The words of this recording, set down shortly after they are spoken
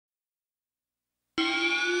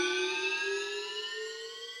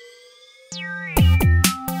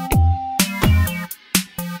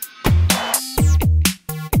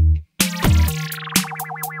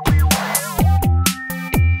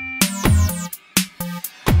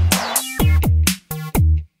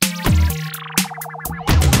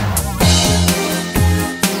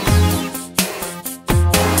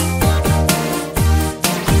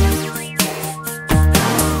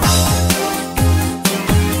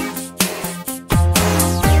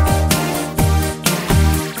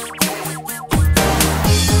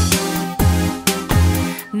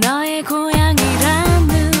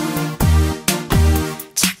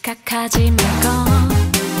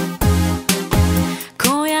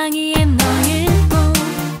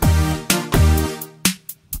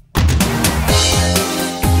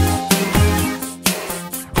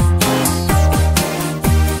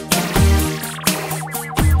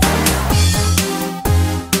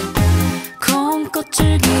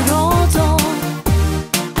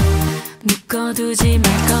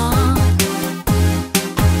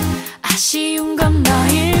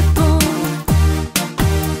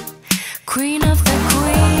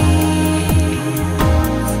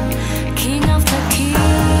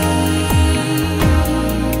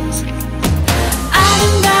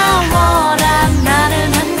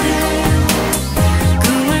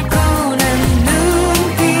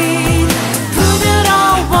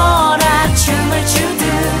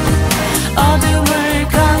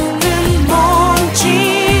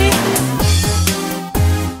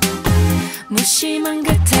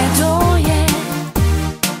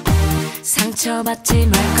받지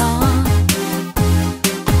말걸.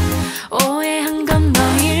 오해한 건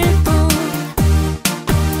너일 뿐.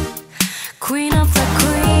 Queen of the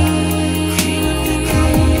queens,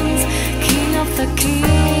 King of the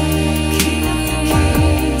kings,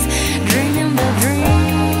 dreaming the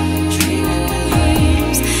dreams.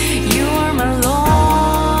 You are my Lord.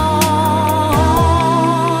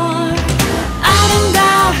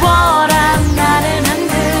 아름다워라 나른한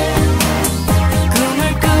듯 꿈을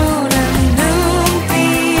꾸는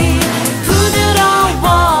눈빛.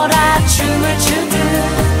 부드러워라 춤을 추듯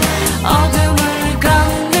어둠을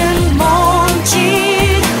걷는 몸짓.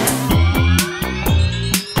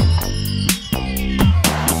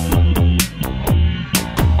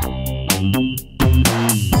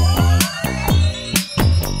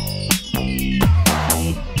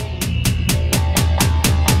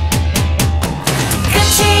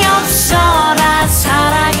 끝이 없어라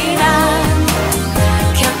사랑이란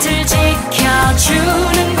곁을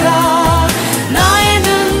지켜주는 것. 너의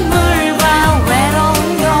눈물과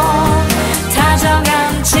외로운 것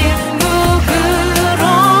다정한 침묵으로.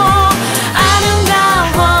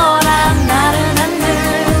 아름다워라 나른한 듯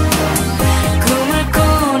꿈을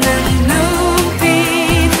꾸는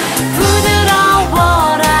눈빛.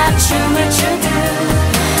 부드러워라 춤을 추듯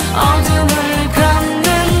어둠을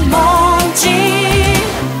걷는 몸짓.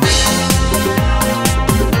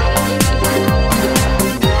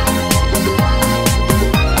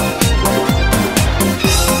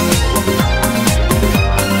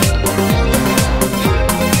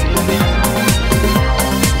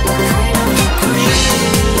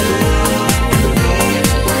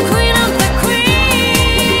 Queen of the queen,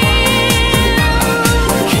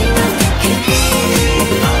 King of the kings,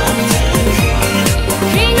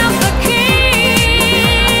 King of the kings,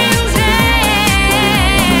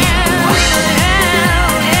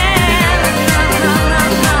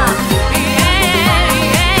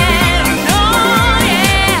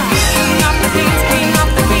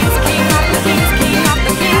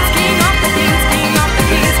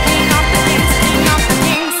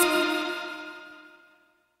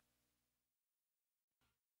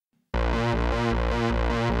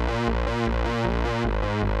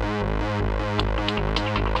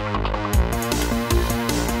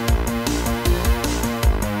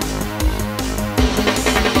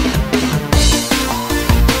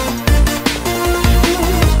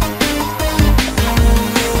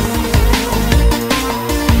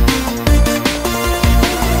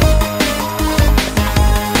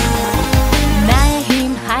 나의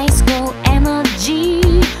힘 하이스쿨 에너지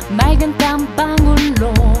맑은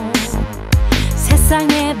땀방울로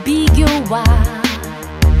세상의 비교와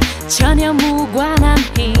전혀 무관한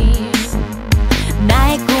힘.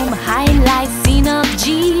 나의 꿈 하이라이트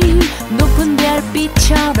시너지 높은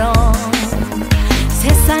별빛처럼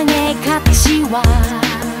세상의 가치와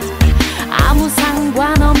아무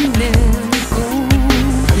상관없는 꿈.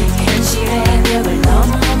 현실의 벽을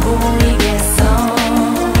넘어 보이겠어.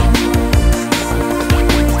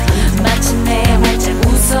 마침내 활짝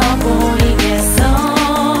웃어 보이겠어.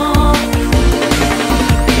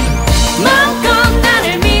 마음껏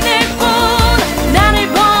나를 믿을 뿐. 나를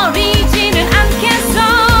버리지는 않겠어.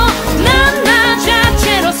 난 나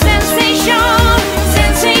자체로 sensation,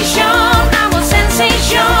 sensation, I'm a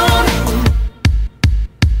sensation.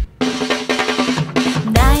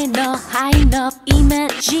 나의 너 high enough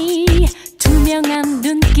이미지 투명한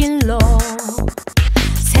눈길로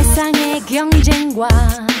세상의 경쟁과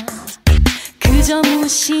그저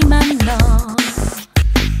무심한 너.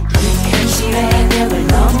 현실의 벽을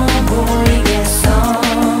넘어 보이겠어.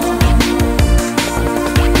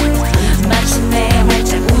 마침내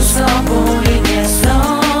활짝 웃어 보이겠어.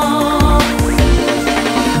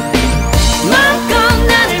 마음껏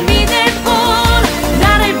나를 믿을 뿐.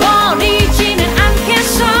 나를 버리지는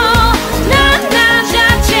않겠어. 난 나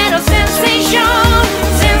자체로 sensation,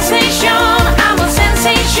 sensation, I'm a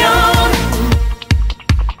sensation.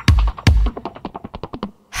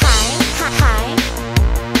 High, high,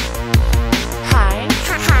 high,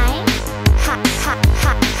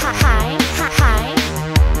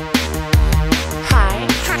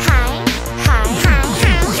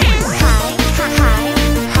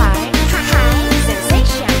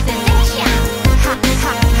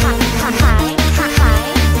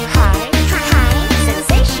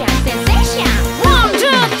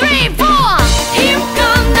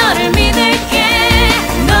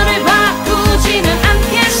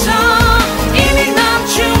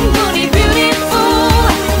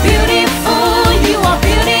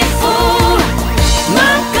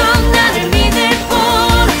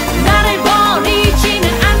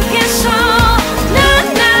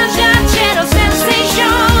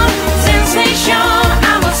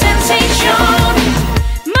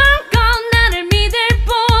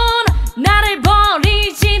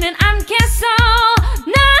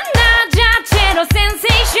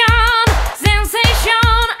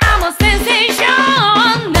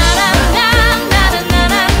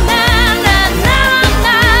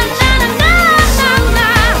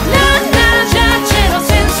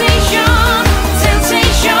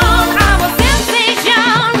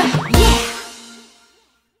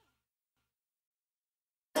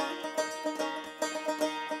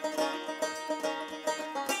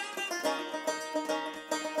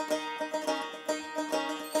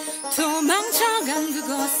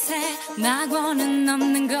 그곳에 낙원은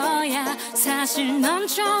없는 거야. 사실 넌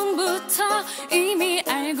처음부터 이미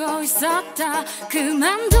알고 있었다.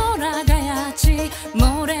 그만 돌아가야지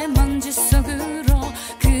모래먼지 속으로.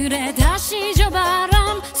 그래 다시 저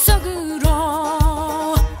바람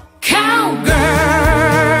속으로.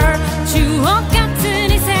 Cowgirl 추억 같은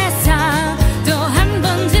이 세상 또 한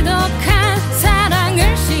번 지독한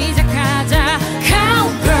사랑을 시작하자.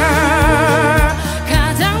 Cowgirl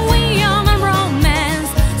가장 위험한 romance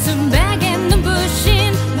순백의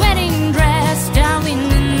눈부신 wedding dress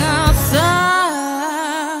따위는 없어.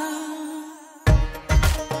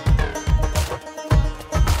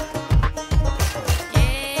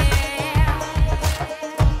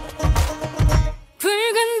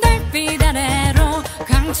 붉은 달빛 아래로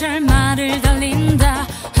강철말을 달린다.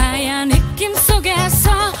 하얀 입김 속에서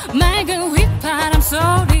맑은 휘파람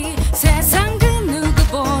소리. 세상 그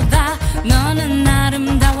누구보다 너는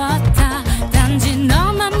아름다웠다. 단지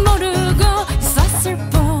너만 모르고 있었을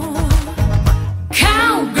뿐.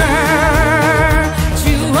 Cowgirl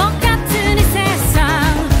추억 같은 이 세상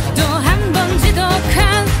또 한 번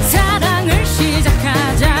지독한 사랑을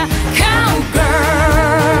시작하자.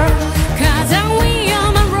 Cowgirl 가장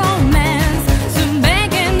위험한 romance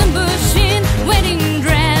순백의 눈부신 wedding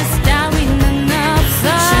dress 따위는 없어.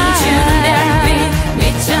 춤추는 달빛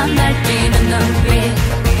미쳐 날뛰는 눈빛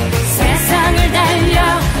세상을 달려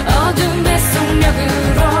어둠의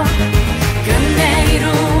속력으로. 끝내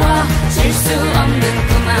이루어질 수 없는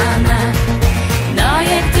꿈 하나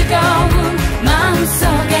너의 뜨거운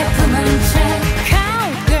마음속에 품은 채.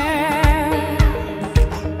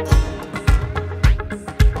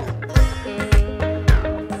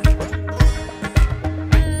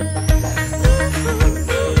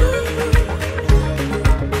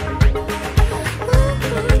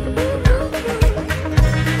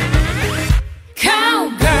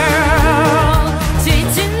 Cowgirl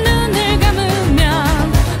지친 눈을 감으면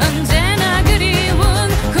언제나 그리운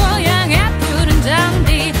고향의 푸른 잔디.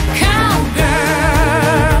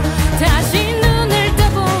 Cowgirl 다시 눈을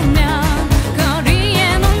떠보면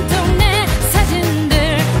거리엔 온통 내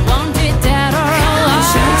사진들 먼지대로.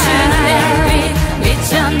 춤추는 달빛 미쳐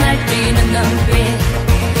날뛰는 눈빛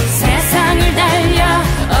세상을 달려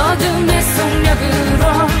어둠의 속력으로.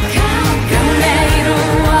 끝내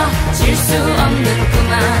이루어질 수 없는 꿈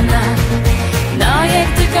하나 너의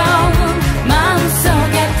뜨거운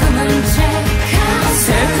마음속에 품은 채.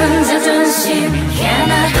 슬픈 자존심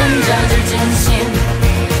예나 던져줄 진심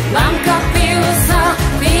맘껏 비웃어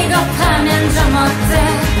비겁하면 좀 어때.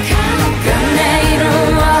 끝내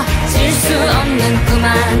이루어질 수 없는 꿈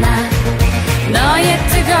하나 너의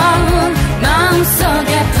뜨거운 마음속에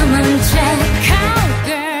품은 채.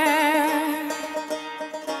 Cowgirl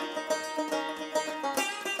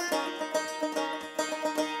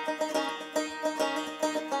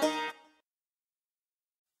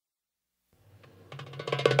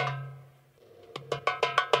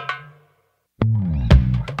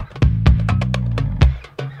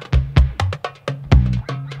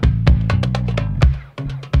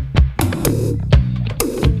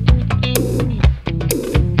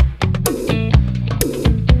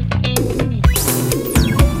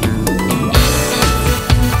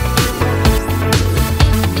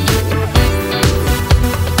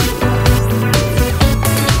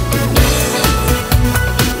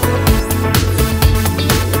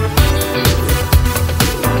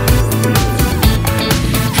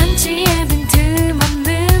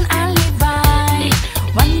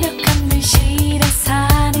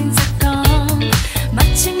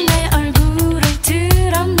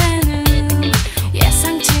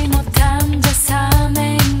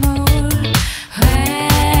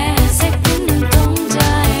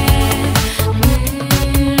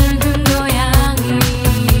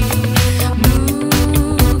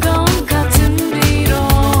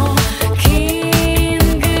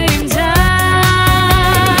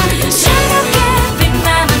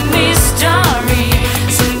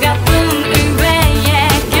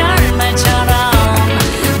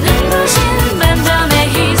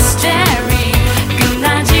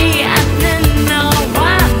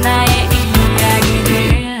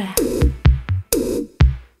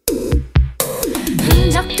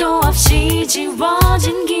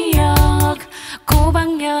지워진 기억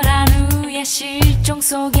고박렬한 후의 실종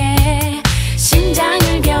속에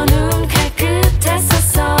심장을 겨눈 칼끝에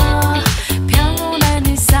섰어. 평온한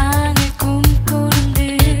일상을 꿈꾸는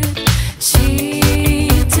듯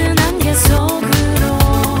짙은 안개 속으로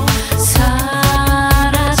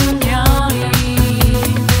사라진 여인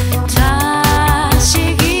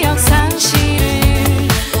다시 기억 상실을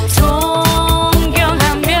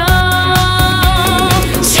동경하며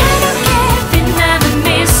차갑게 빛나는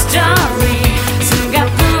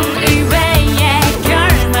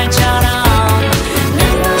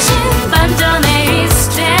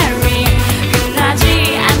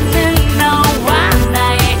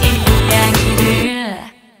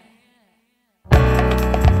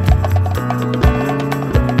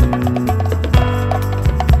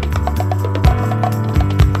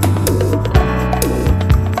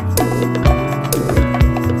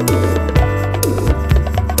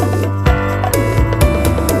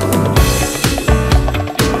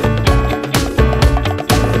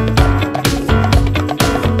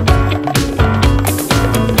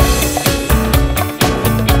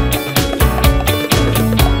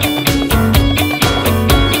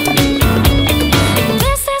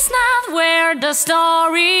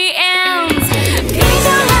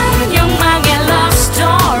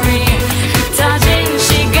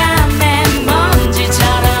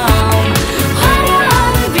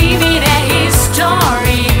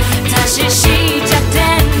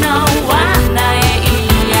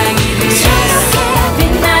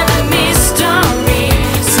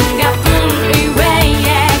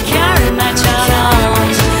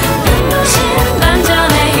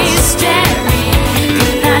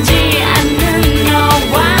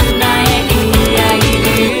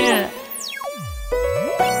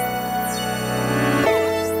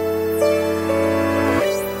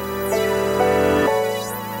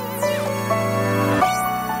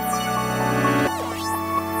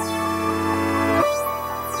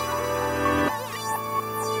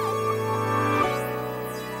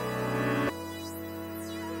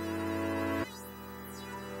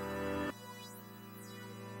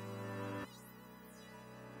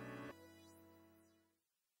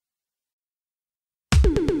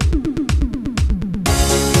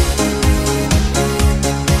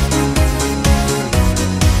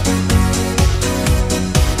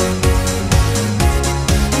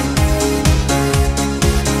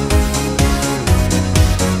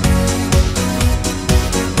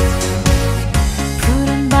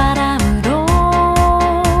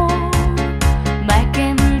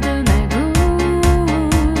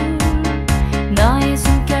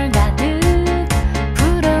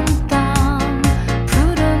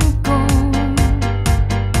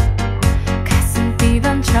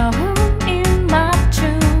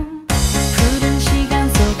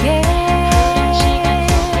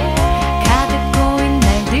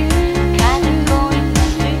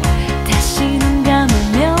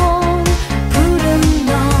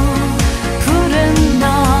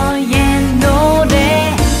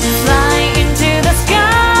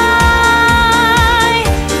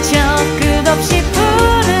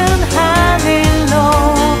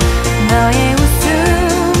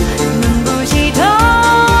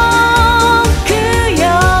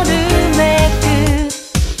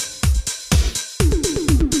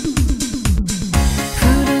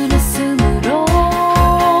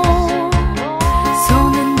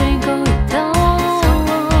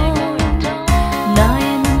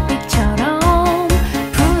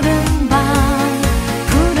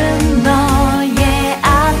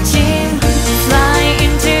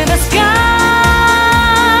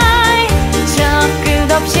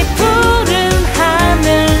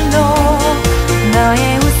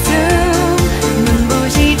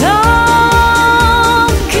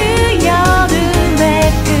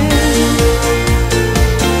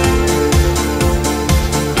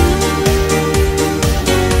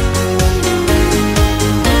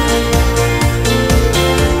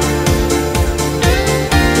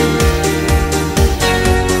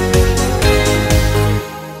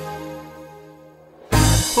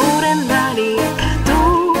멀리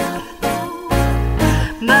가도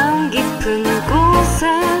마음 깊은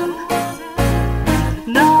곳엔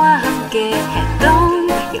너와 함께 했던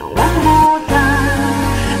영원보다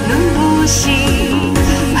눈부신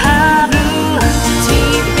하루.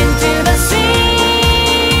 Deep into the sea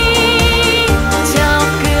저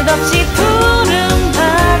끝없이 푸른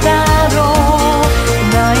바다로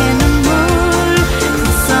너의 눈물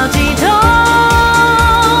부서지던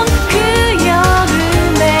그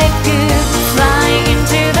여름의 끝. Flying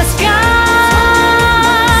into the sky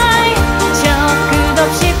저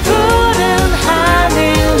끝없이 푸른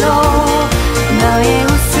하늘로 너의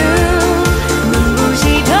웃음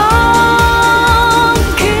눈부시던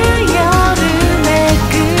그 여름의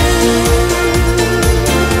끝.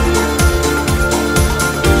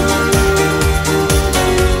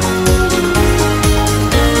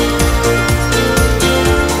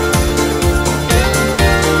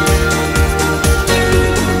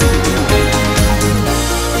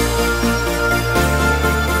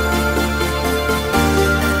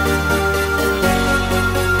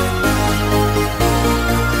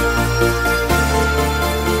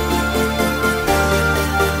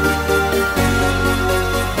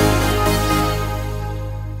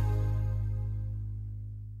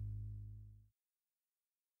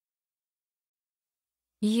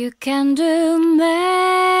 You can do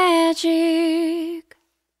magic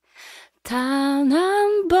단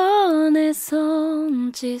한 번의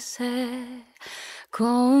손짓에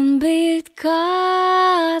고운 빛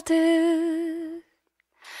가득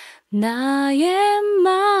나의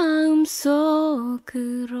마음속으로.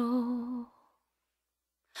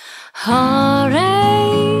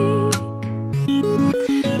 Heartache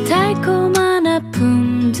달콤한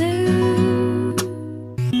아픔들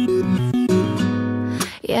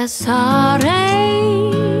Yes,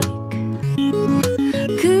 heartache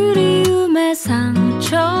그리움의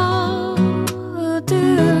상처들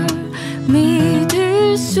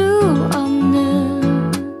믿을 수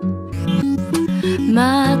없는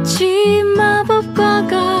마치 마법과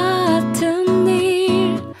같은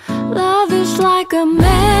일. Love is like a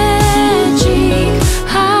magic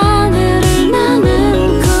하늘을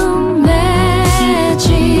나는 꿈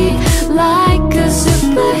magic like a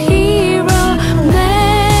superhero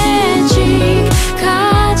magic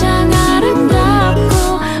가장 아름답고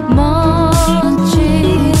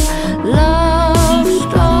멋진 love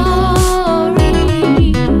story.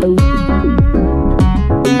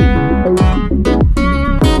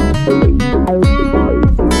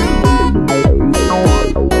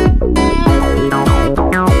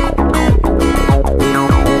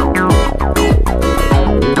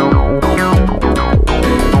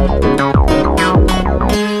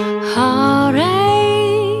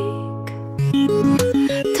 Heartache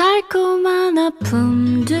달콤한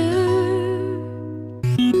아픔들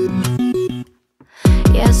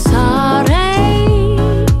Yes,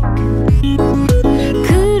 heartache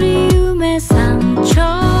그리움의 상처들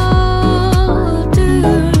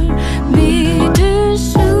믿을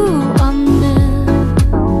수 없는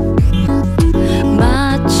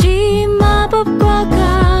마치 마법과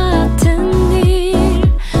같은 일.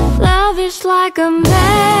 Love is like a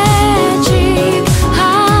magic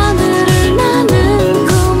하늘을 나는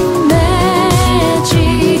꿈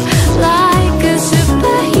magic like a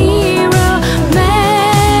superhero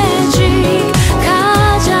magic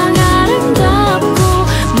가장 아름답고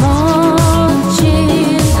멋진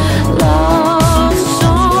love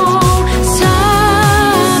song.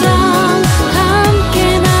 사랑 함께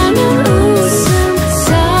나는 웃음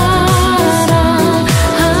사랑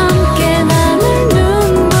함께 나는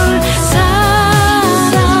눈물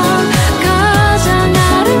사랑 가장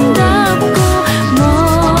아름답고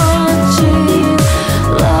멋진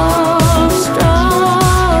love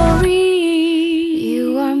story. You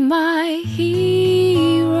are my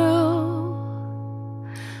hero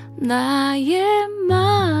나의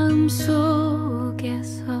마음속에서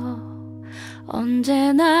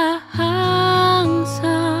언제나 항상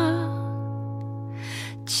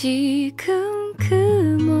지금 그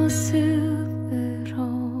모습으로.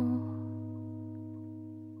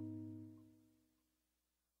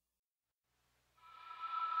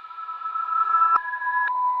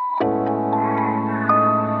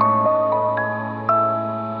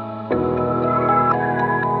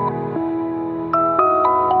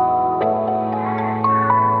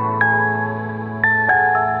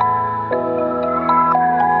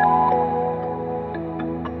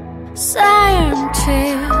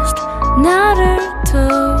 Scientist 나를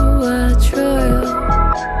도와줘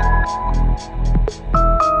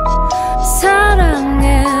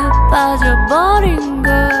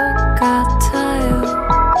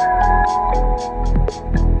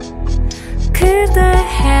그대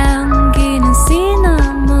향기는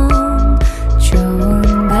시나몬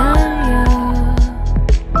좋은가요?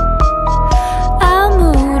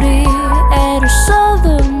 아무리 애를 써도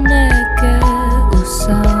내게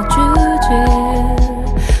웃어주지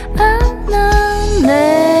않아.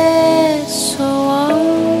 내 소원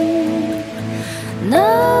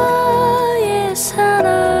너의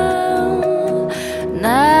사랑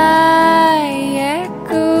나의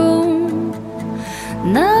꿈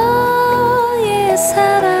너의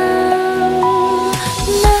사랑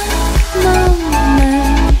나만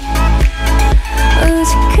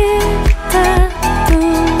오직 그대뿐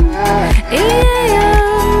이에요.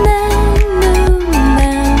 내 눈엔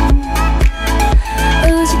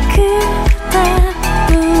오직 그대뿐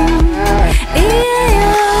이에요.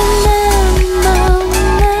 내 맘엔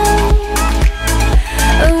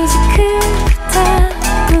오직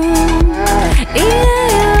그대뿐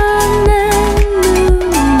이에요. 내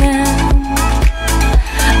눈엔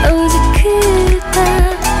오직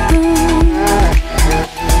그대뿐.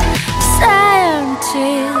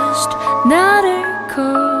 Scientist 나를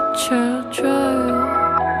고쳐줘요.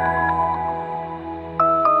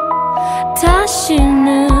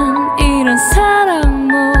 다시는 이런 사랑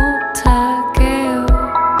못하게요.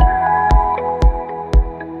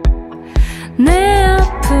 내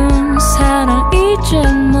아픈 사랑 이제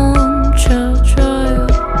멈춰줘요.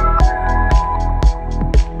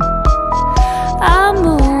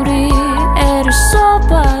 아무리 애를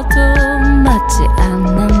써봐도 맞지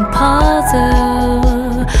않는 퍼즐.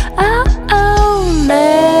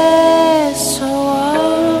 내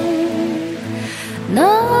소원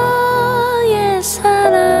너의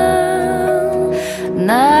사랑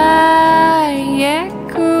나의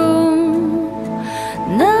꿈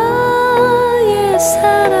너의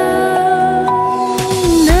사랑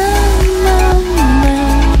내 맘엔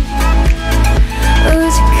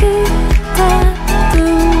오직 그대뿐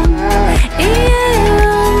이에요.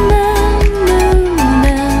 내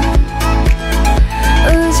눈엔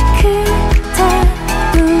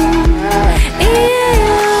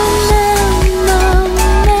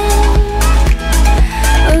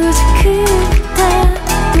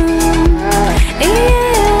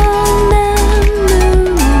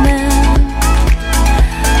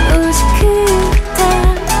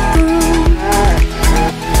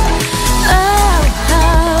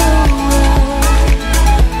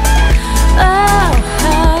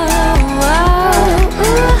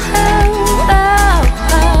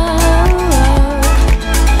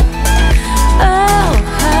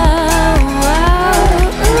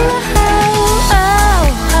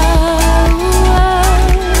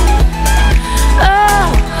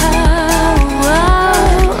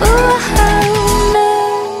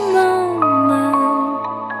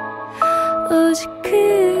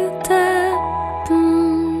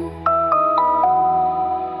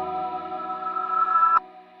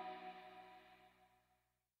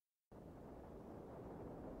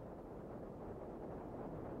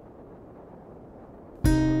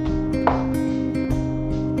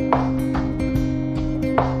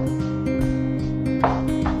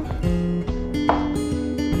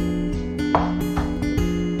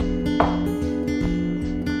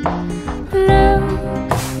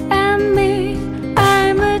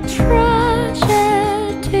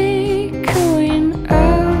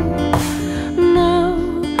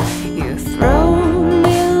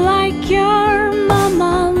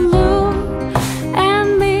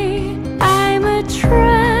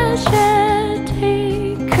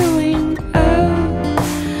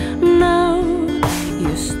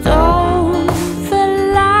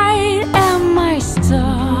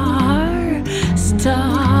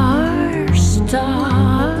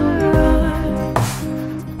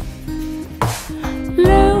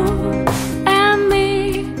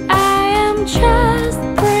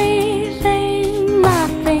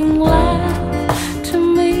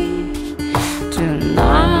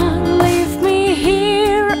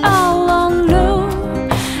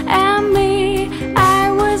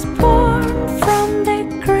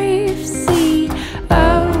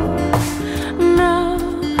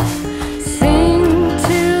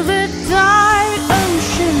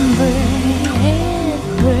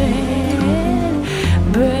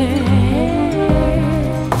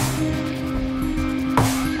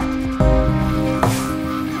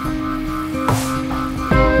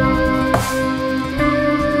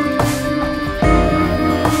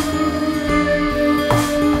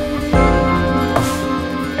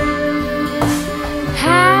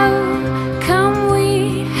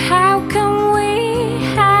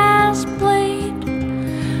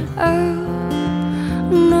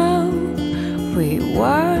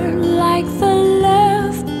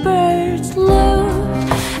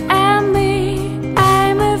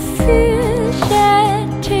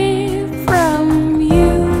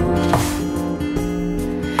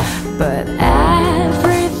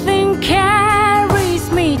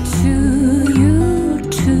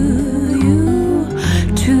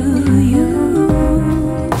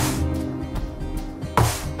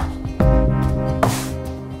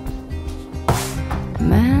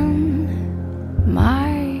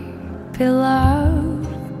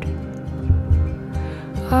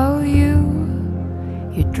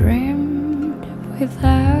dreamed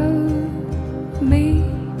without me.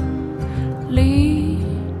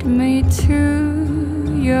 Lead me to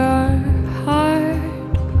your heart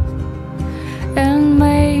and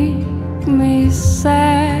make me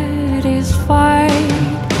satisfied.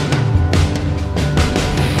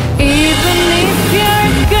 Even if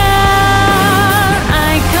you're gone,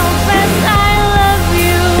 I confess I love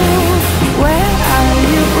you. Where are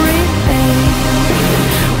you breathing?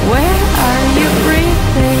 Where are you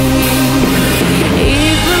breathing?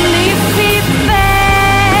 Even if it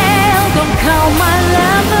failed, don't call my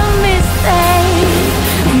love a mistake.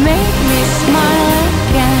 Make me smile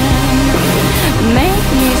again. Make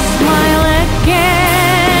me smile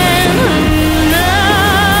again. No,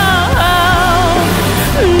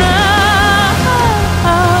 no.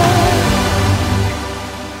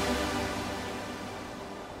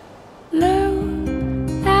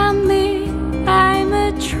 Look at me, I'm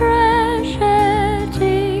a tragedy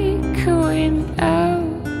queen. Oh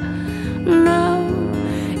no,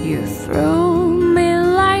 you throw me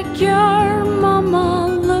like your mama.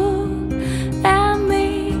 Look at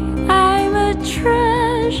me, I'm a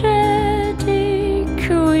tragedy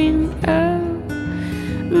queen. Oh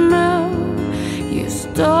no, you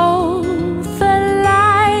stole the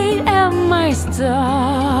light of my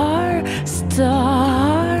star,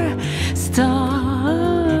 star, star.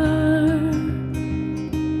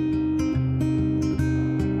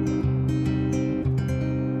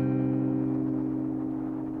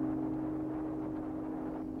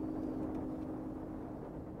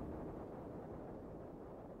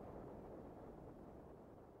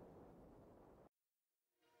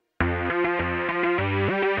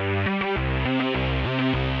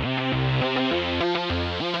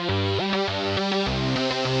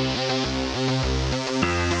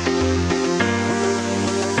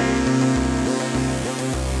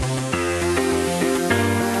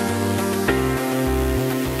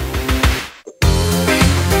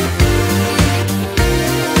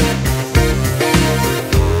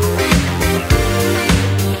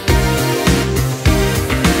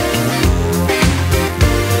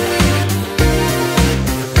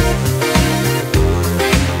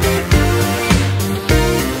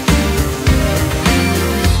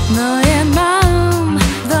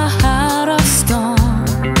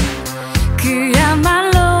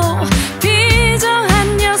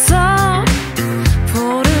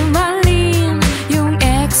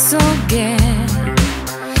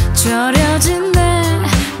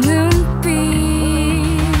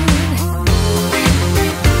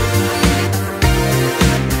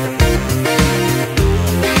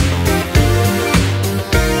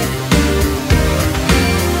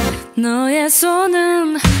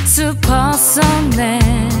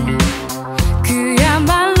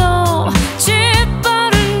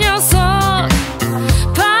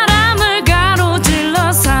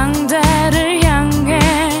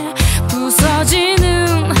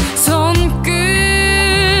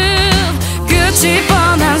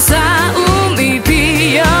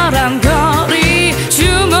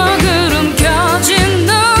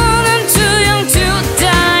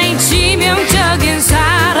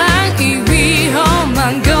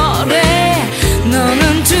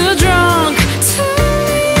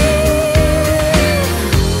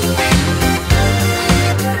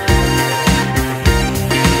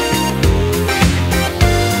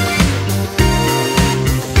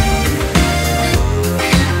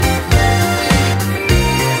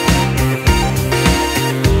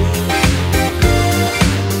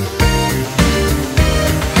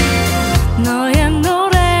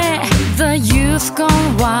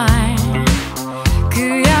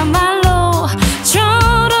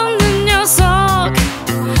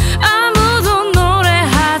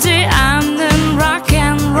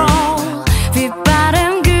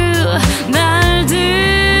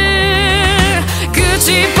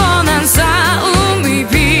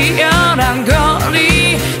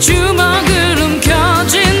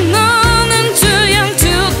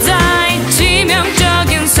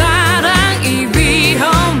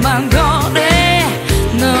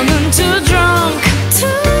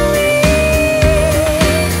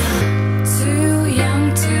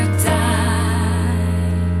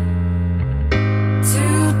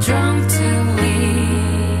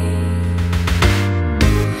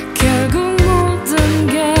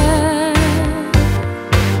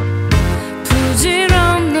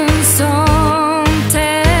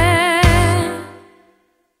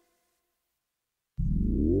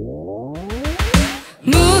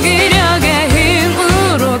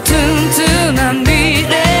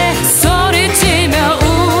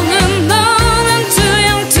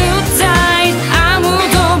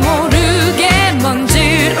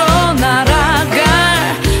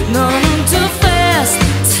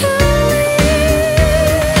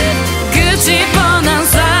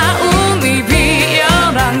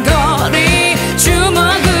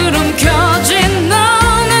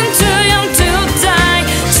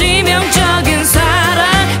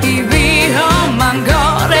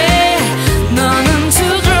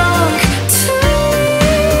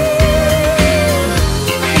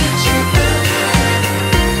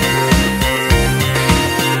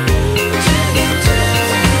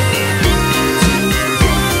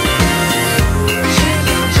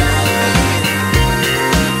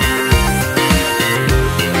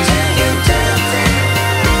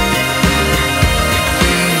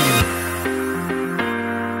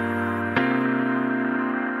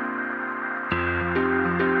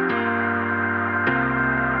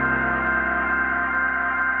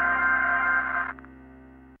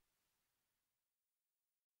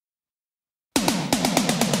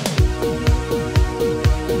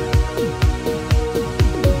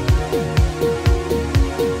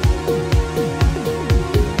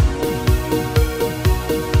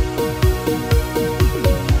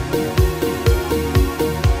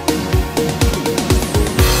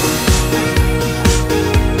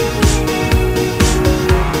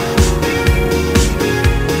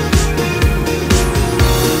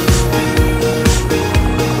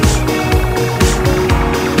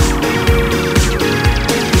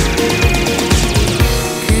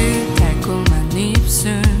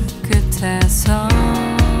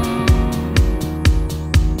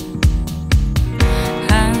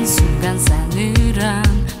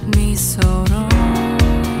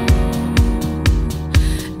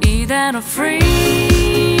 set her free.